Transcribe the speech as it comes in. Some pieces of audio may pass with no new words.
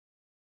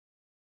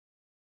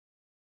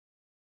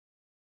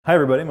Hi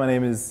everybody, my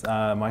name is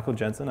Michael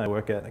Jensen. I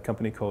work at a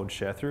company called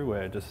Sharethrough.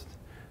 We're just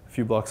a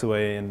few blocks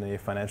away in the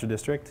financial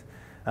district.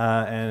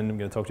 And I'm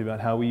going to talk to you about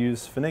how we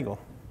use Finagle.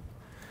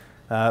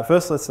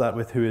 First, let's start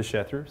with who is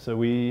Sharethrough. So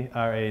we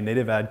are a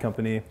native ad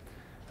company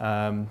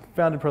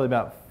founded probably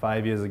about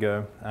 5 years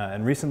ago.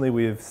 And recently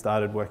we've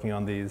started working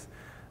on these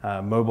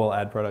mobile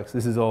ad products.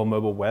 This is all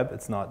mobile web.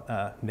 It's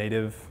not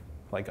native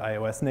like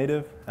iOS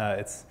native.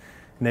 It's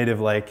native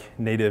like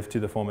native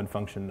to the form and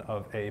function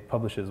of a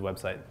publisher's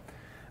website.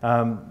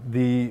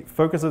 The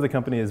focus of the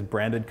company is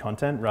branded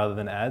content rather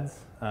than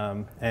ads,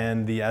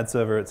 and the ad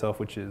server itself,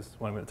 which is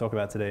what I'm going to talk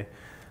about today,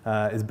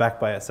 is backed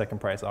by a second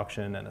price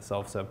auction and a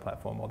self-serve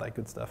platform, all that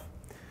good stuff.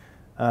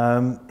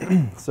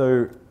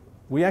 So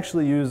we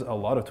actually use a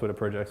lot of Twitter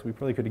projects. We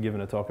probably could have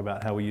given a talk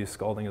about how we use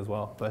scalding as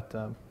well, but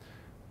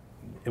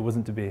it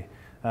wasn't to be.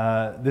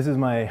 This is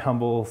my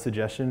humble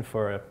suggestion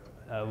for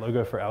a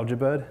logo for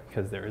Algebird,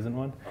 because there isn't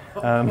one.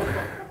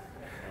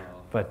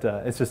 But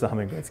it's just a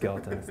hummingbird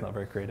skeleton. It's not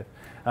very creative.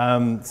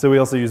 So we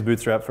also use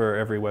Bootstrap for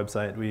every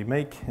website we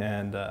make,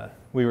 and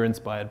we were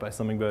inspired by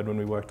Hummingbird when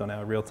we worked on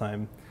our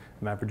real-time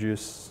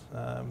MapReduce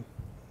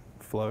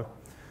flow.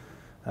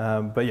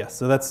 But yeah,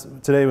 so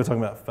today we're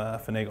talking about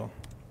Finagle.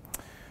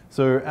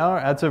 So our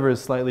ad server is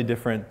slightly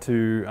different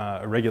to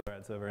a regular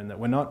ad server in that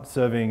we're not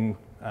serving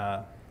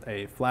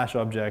a Flash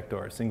object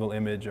or a single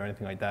image or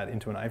anything like that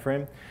into an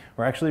iframe.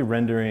 We're actually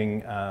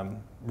rendering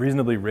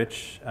reasonably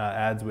rich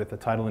ads with a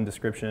title and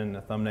description,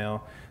 a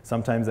thumbnail.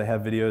 Sometimes they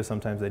have videos,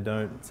 sometimes they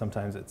don't.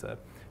 Sometimes it's a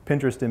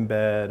Pinterest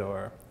embed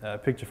or a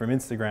picture from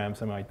Instagram,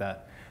 something like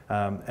that.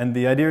 And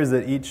the idea is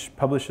that each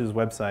publisher's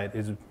website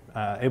is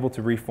able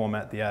to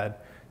reformat the ad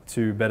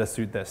to better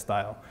suit their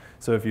style.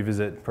 So if you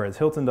visit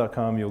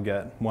perezhilton.com, you'll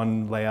get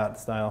one layout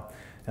style.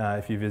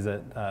 If you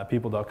visit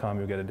people.com,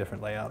 you'll get a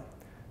different layout.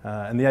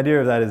 And the idea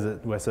of that is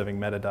that we're serving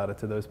metadata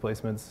to those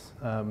placements,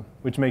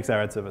 which makes our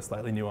ad server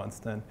slightly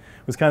nuanced, and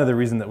was kind of the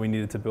reason that we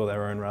needed to build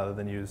our own rather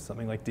than use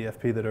something like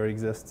DFP that already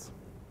exists.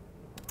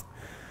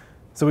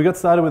 So we got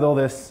started with all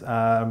this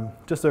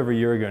just over a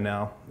year ago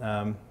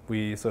now.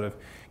 We sort of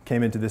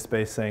came into this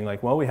space saying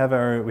like, well, we have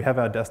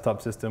our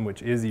desktop system,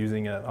 which is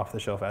using an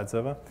off-the-shelf ad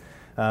server.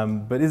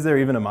 But is there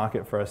even a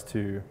market for us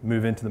to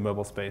move into the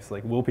mobile space?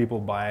 Like, will people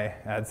buy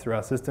ads through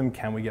our system?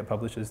 Can we get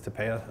publishers to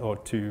pay us or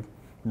to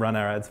run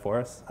our ads for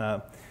us?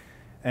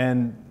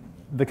 And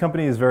the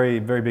company is very,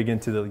 very big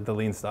into the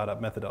lean startup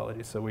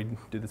methodology. So we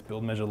do this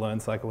build, measure, learn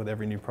cycle with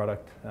every new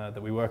product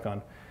that we work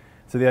on.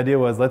 So the idea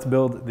was, let's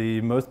build the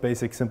most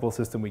basic, simple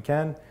system we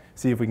can,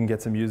 see if we can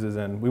get some users,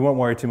 and we won't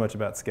worry too much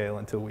about scale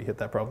until we hit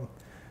that problem.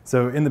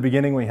 So in the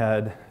beginning, we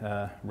had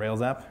a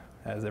Rails app,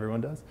 as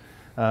everyone does,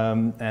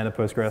 and a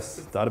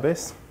Postgres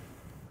database.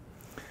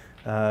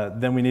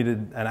 Then we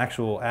needed an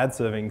actual ad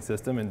serving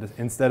system, and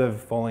instead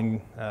of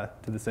falling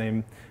to the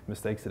same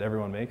mistakes that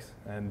everyone makes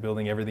and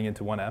building everything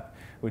into one app,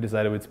 we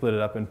decided we'd split it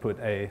up and put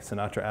a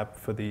Sinatra app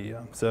for the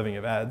serving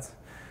of ads,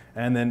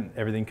 and then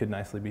everything could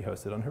nicely be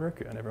hosted on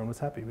Heroku, and everyone was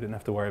happy. We didn't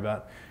have to worry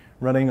about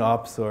running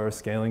ops or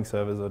scaling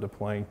servers or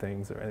deploying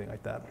things or anything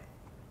like that.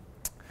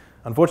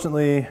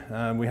 Unfortunately,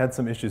 we had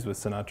some issues with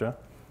Sinatra.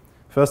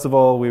 First of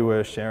all, we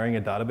were sharing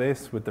a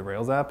database with the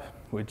Rails app,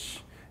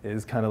 which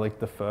is kind of like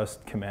the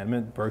first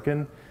commandment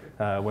broken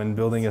when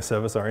building a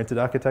service-oriented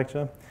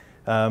architecture.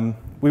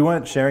 We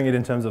weren't sharing it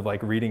in terms of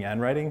like reading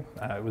and writing.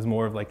 It was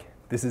more of like,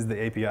 this is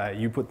the API.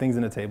 You put things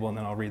in a table and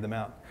then I'll read them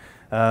out.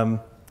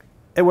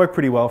 It worked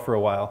pretty well for a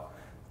while.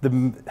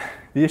 The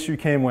issue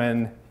came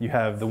when you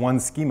have the one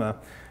schema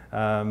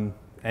and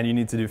you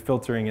need to do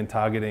filtering and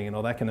targeting and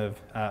all that kind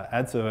of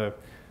ad server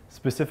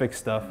specific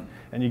stuff.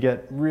 And you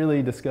get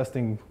really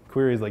disgusting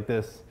queries like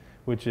this,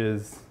 which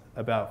is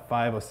about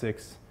 5 or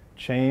 6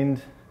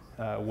 chained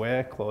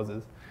where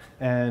clauses,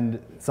 and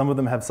some of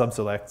them have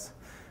subselects.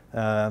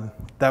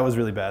 That was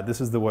really bad. This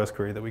is the worst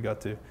query that we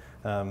got to.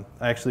 I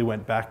actually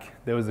went back.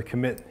 There was a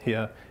commit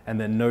here, and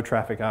then no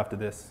traffic after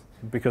this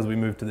because we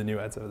moved to the new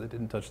ad server that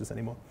didn't touch this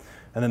anymore.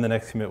 And then the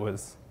next commit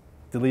was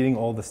deleting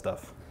all the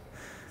stuff.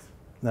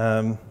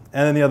 And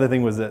then the other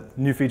thing was that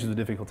new features were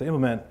difficult to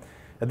implement.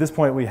 At this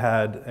point, we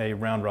had a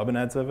round-robin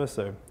ad server,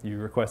 so you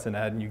request an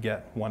ad and you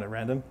get one at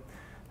random.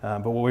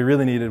 But what we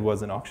really needed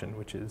was an auction,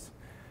 which is,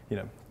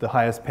 the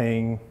highest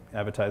paying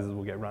advertisers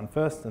will get run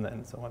first, and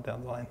then so on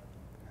down the line.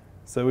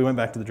 So we went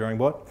back to the drawing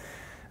board.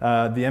 The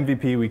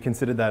MVP, we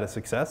considered that a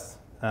success.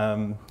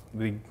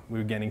 We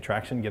were gaining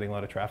traction, getting a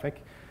lot of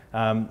traffic.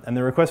 And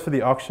the request for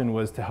the auction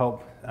was to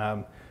help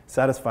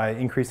satisfy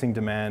increasing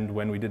demand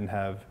when we didn't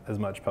have as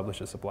much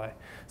publisher supply.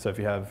 So if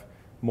you have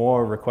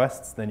more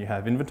requests than you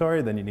have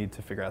inventory, then you need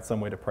to figure out some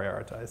way to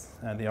prioritize.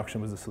 And the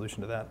auction was the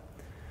solution to that.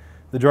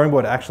 The drawing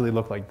board actually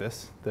looked like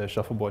this. The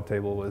shuffleboard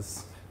table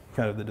was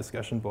kind of the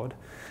discussion board.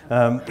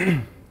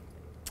 The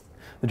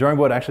drawing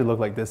board actually looked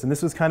like this, and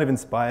this was kind of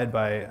inspired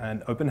by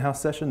an open house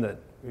session that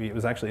it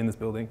was actually in this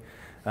building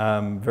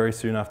very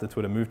soon after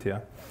Twitter moved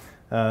here.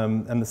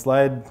 And the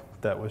slide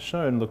that was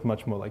shown looked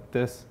much more like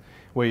this,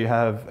 where you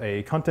have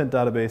a content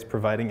database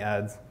providing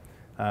ads,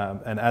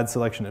 an ad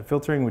selection and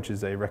filtering, which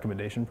is a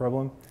recommendation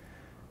problem.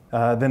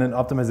 Then an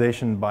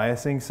optimization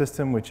biasing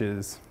system, which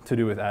is to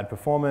do with ad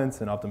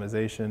performance and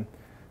optimization,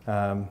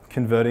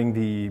 converting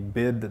the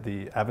bid that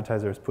the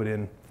advertiser has put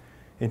in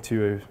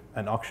into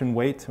an auction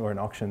weight or an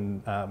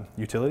auction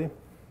utility.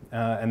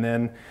 And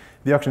then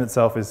the auction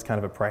itself is kind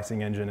of a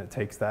pricing engine. It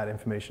takes that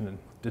information and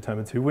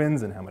determines who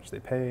wins and how much they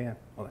pay and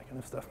all that kind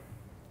of stuff.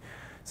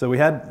 So we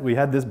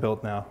had this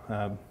built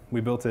now.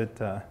 We built it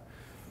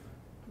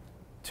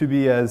to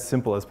be as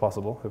simple as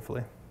possible,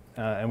 hopefully.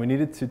 And we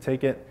needed to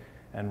take it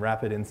and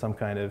wrap it in some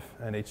kind of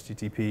an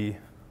HTTP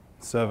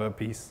server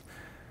piece.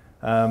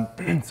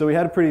 So we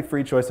had a pretty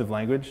free choice of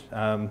language.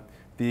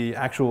 The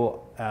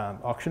actual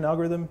auction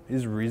algorithm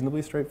is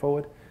reasonably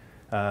straightforward.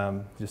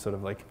 Just sort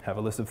of like have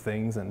a list of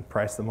things and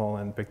price them all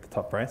and pick the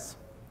top price.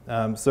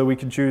 So we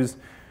could choose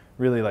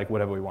really like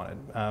whatever we wanted.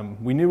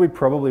 We knew we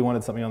probably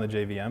wanted something on the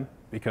JVM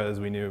because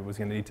we knew it was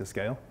going to need to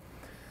scale.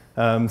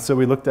 So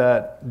we looked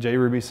at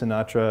JRuby,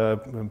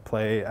 Sinatra,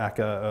 Play,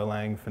 Akka,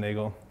 Erlang,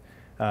 Finagle.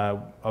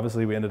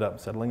 Obviously, we ended up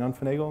settling on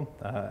Finagle,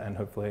 and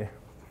hopefully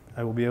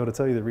I will be able to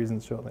tell you the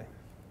reasons shortly.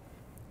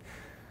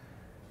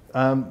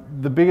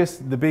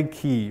 The big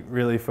key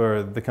really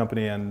for the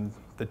company and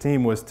the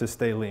team was to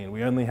stay lean.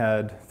 We only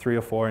had 3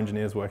 or 4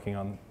 engineers working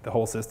on the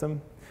whole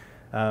system.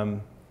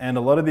 And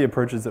a lot of the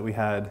approaches that we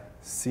had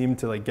seemed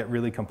to like get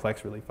really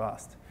complex really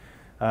fast.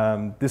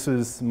 This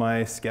was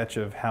my sketch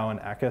of how an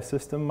Akka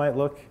system might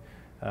look.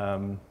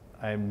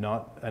 I'm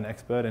not an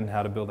expert in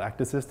how to build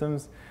Akka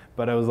systems,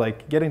 but I was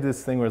like getting to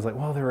this thing where it's like,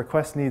 well, the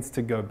request needs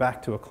to go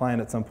back to a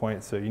client at some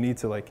point, so you need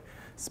to like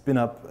spin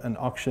up an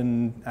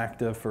auction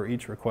actor for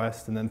each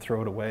request and then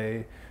throw it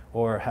away,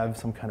 or have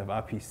some kind of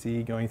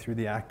RPC going through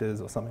the actors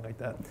or something like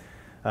that.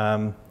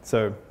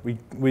 So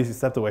we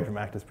stepped away from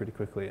actors pretty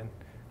quickly and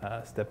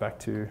stepped back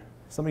to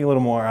something a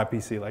little more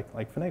RPC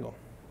like Finagle.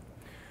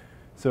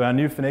 So our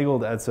new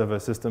Finagled ad server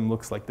system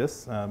looks like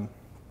this.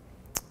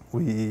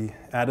 We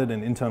added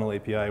an internal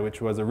API, which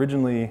was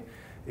originally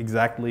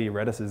exactly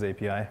Redis's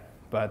API,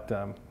 but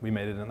we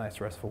made it a nice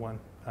RESTful one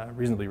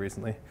reasonably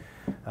recently.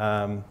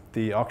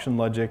 The auction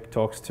logic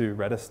talks to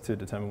Redis to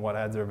determine what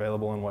ads are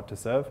available and what to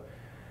serve.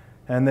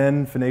 And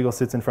then Finagle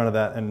sits in front of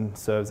that and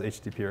serves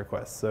HTTP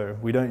requests. So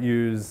we don't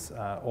use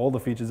all the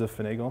features of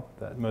Finagle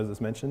that Moses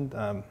mentioned.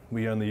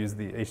 We only use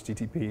the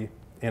HTTP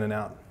in and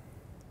out.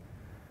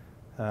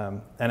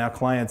 And our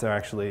clients are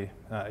actually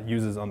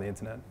users on the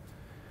internet.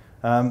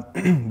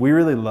 We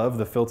really love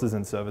the filters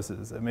and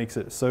services. It makes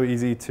it so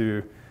easy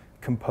to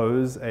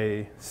compose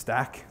a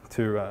stack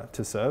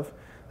to serve,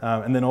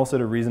 and then also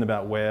to reason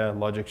about where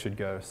logic should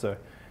go. So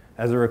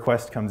as a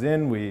request comes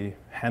in, we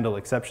handle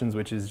exceptions,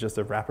 which is just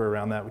a wrapper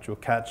around that, which will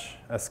catch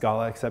a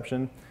Scala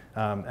exception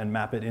and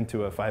map it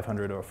into a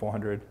 500 or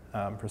 400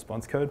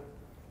 response code,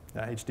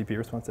 HTTP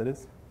response, that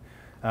is.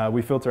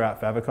 We filter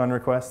out favicon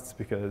requests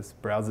because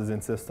browsers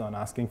insist on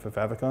asking for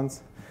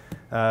favicons.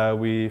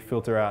 We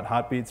filter out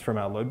heartbeats from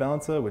our load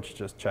balancer, which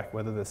just check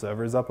whether the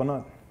server is up or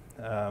not.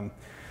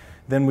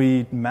 Then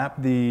we map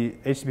the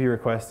HTTP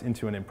request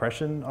into an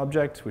impression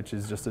object, which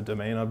is just a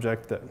domain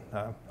object that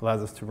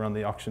allows us to run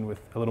the auction with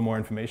a little more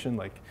information,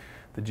 like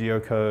the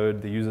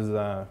geocode, the user's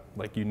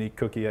like unique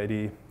cookie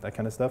ID, that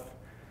kind of stuff.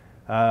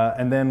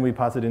 And then we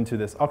pass it into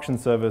this auction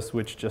service,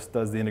 which just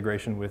does the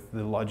integration with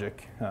the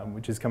logic,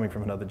 which is coming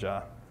from another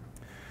jar.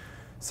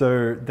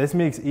 So this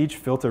makes each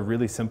filter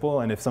really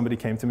simple. And if somebody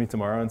came to me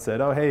tomorrow and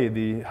said, oh, hey,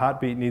 the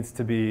heartbeat needs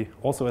to be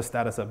also a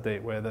status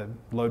update where the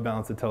load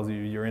balancer tells you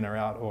you're in or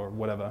out or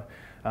whatever,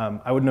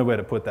 I would know where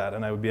to put that.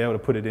 And I would be able to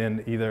put it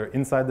in either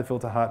inside the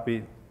filter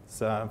heartbeat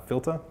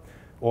filter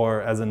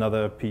or as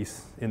another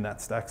piece in that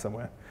stack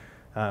somewhere.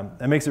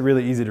 That makes it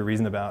really easy to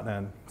reason about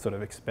and sort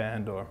of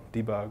expand or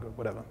debug or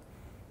whatever.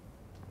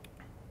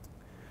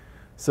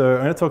 So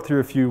I'm going to talk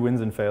through a few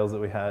wins and fails that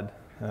we had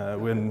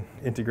when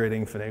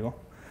integrating Finagle.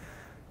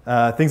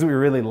 Things that we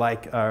really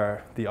like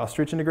are the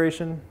Ostrich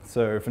integration.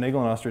 So Finagle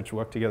and Ostrich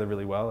work together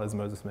really well, as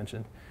Moses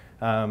mentioned.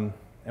 And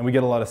we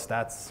get a lot of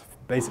stats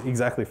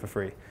exactly for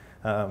free.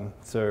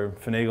 So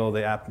Finagle,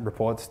 the app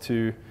reports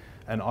to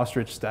an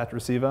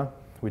OstrichStatsReceiver,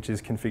 which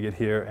is configured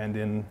here and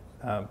in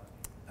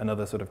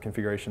another sort of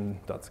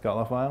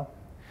configuration.scala file.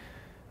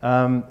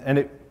 And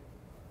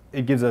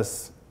it gives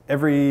us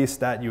every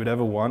stat you would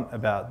ever want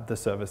about the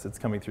service that's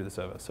coming through the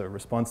server. So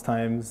response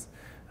times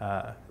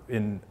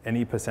in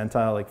any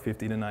percentile, like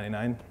 50 to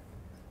 99,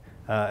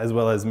 as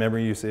well as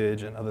memory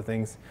usage and other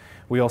things.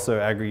 We also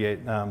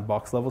aggregate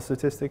box level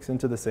statistics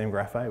into the same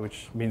graphite,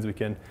 which means we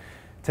can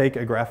take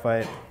a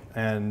graphite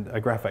and a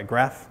graphite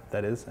graph,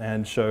 that is,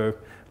 and show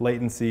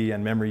latency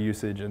and memory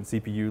usage and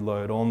CPU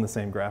load all in the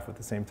same graph with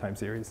the same time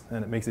series.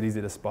 And it makes it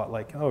easy to spot,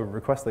 like, oh,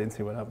 request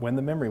latency went up when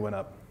the memory went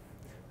up.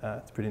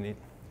 It's pretty neat.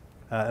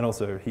 And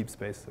also heap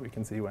space that we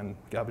can see when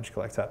garbage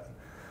collects happen.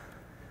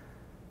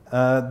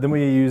 Then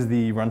we use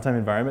the runtime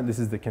environment. This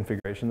is the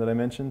configuration that I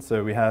mentioned.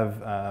 So we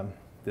have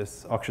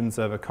this auction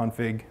server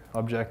config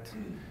object.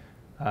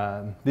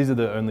 These are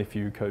the only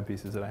few code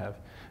pieces that I have.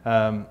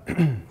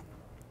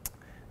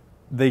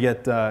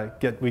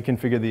 We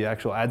configure the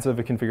actual ad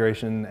server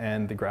configuration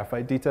and the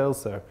graphite details.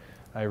 So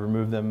I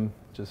remove them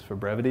just for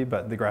brevity,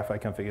 but the graph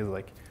config is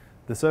like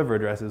the server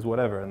address is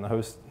whatever, and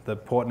the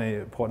port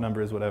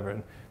number is whatever,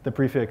 and the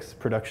prefix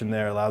production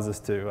there allows us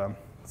to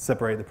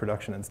separate the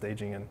production and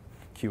staging and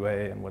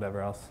QA and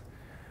whatever else.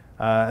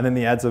 And then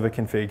the ad server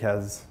config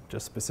has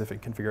just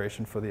specific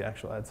configuration for the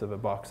actual ad server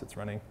box it's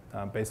running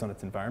based on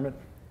its environment.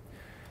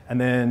 And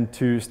then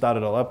to start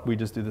it all up, we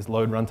just do this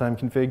load runtime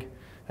config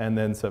and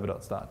then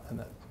server.start, and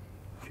that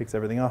kicks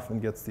everything off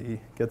and gets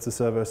the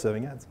server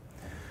serving ads.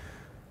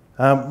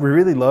 We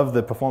really love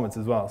the performance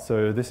as well.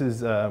 So this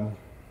is a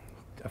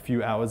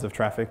few hours of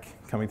traffic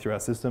coming through our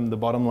system. The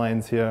bottom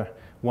lines here,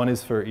 one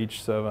is for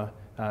each server.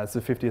 It's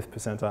the 50th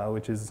percentile,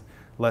 which is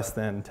less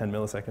than 10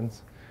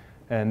 milliseconds.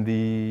 And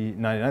the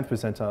 99th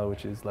percentile,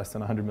 which is less than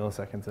 100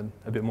 milliseconds and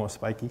a bit more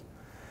spiky.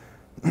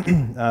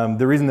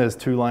 The reason there's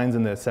two lines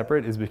and they're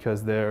separate is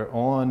because they're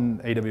on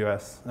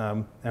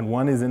AWS, and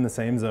one is in the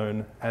same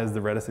zone as the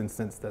Redis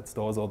instance that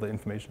stores all the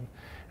information,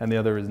 and the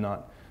other is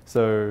not.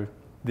 So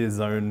the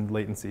zone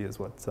latency is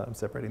what's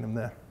separating them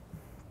there.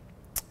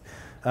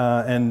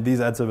 And these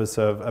ad servers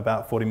serve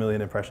about 40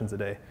 million impressions a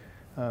day.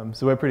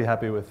 So we're pretty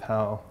happy with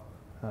how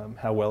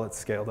well it's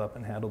scaled up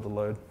and handled the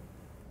load.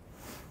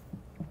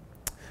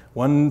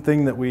 One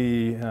thing that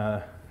we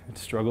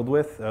struggled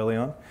with early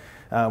on,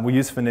 we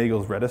used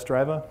Finagle's Redis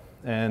driver,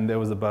 and there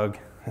was a bug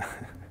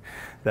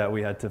that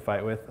we had to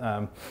fight with.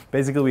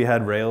 Basically, we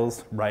had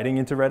Rails writing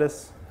into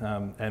Redis,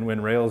 and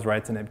when Rails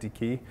writes an empty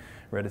key,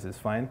 Redis is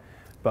fine.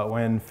 But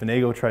when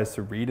Finagle tries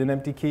to read an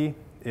empty key,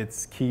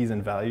 its keys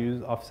and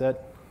values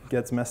offset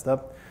gets messed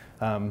up.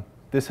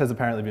 This has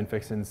apparently been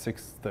fixed in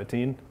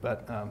 6.13,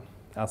 but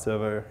our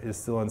server is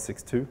still on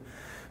 6.2,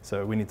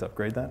 so we need to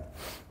upgrade that.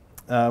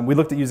 We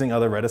looked at using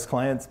other Redis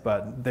clients,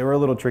 but they were a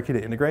little tricky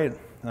to integrate.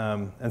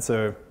 And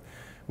so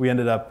we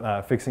ended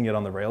up fixing it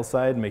on the Rails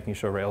side, making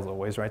sure Rails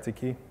always writes a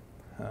key.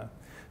 So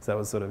that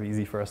was sort of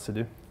easy for us to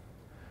do.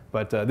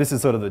 But this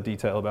is sort of the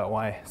detail about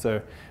why.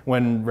 So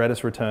when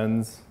Redis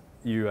returns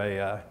you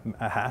a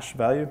hash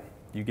value,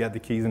 you get the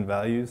keys and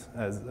values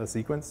as a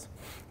sequence.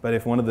 But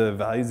if one of the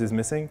values is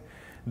missing,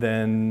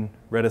 then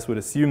Redis would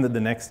assume that the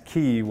next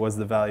key was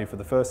the value for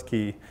the first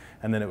key,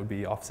 and then it would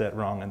be offset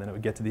wrong, and then it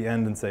would get to the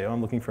end and say, oh,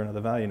 I'm looking for another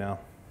value now,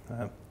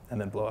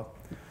 and then blow up.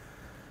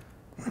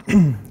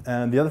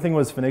 And the other thing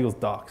was Finagle's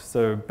docs.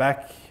 So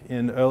back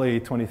in early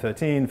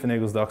 2013,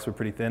 Finagle's docs were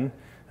pretty thin.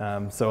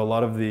 So a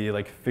lot of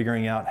the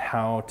figuring out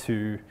how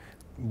to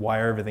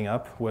wire everything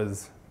up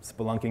was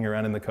spelunking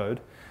around in the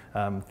code.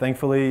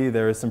 Thankfully,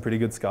 there is some pretty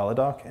good Scala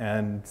doc,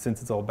 and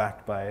since it's all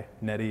backed by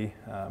Netty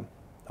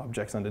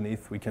objects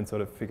underneath, we can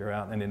sort of figure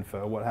out and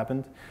infer what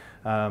happened.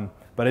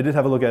 But I did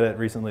have a look at it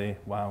recently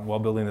while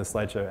building this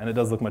slideshow, and it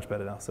does look much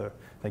better now, so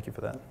thank you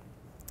for that.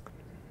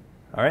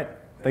 All right,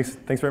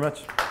 thanks very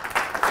much.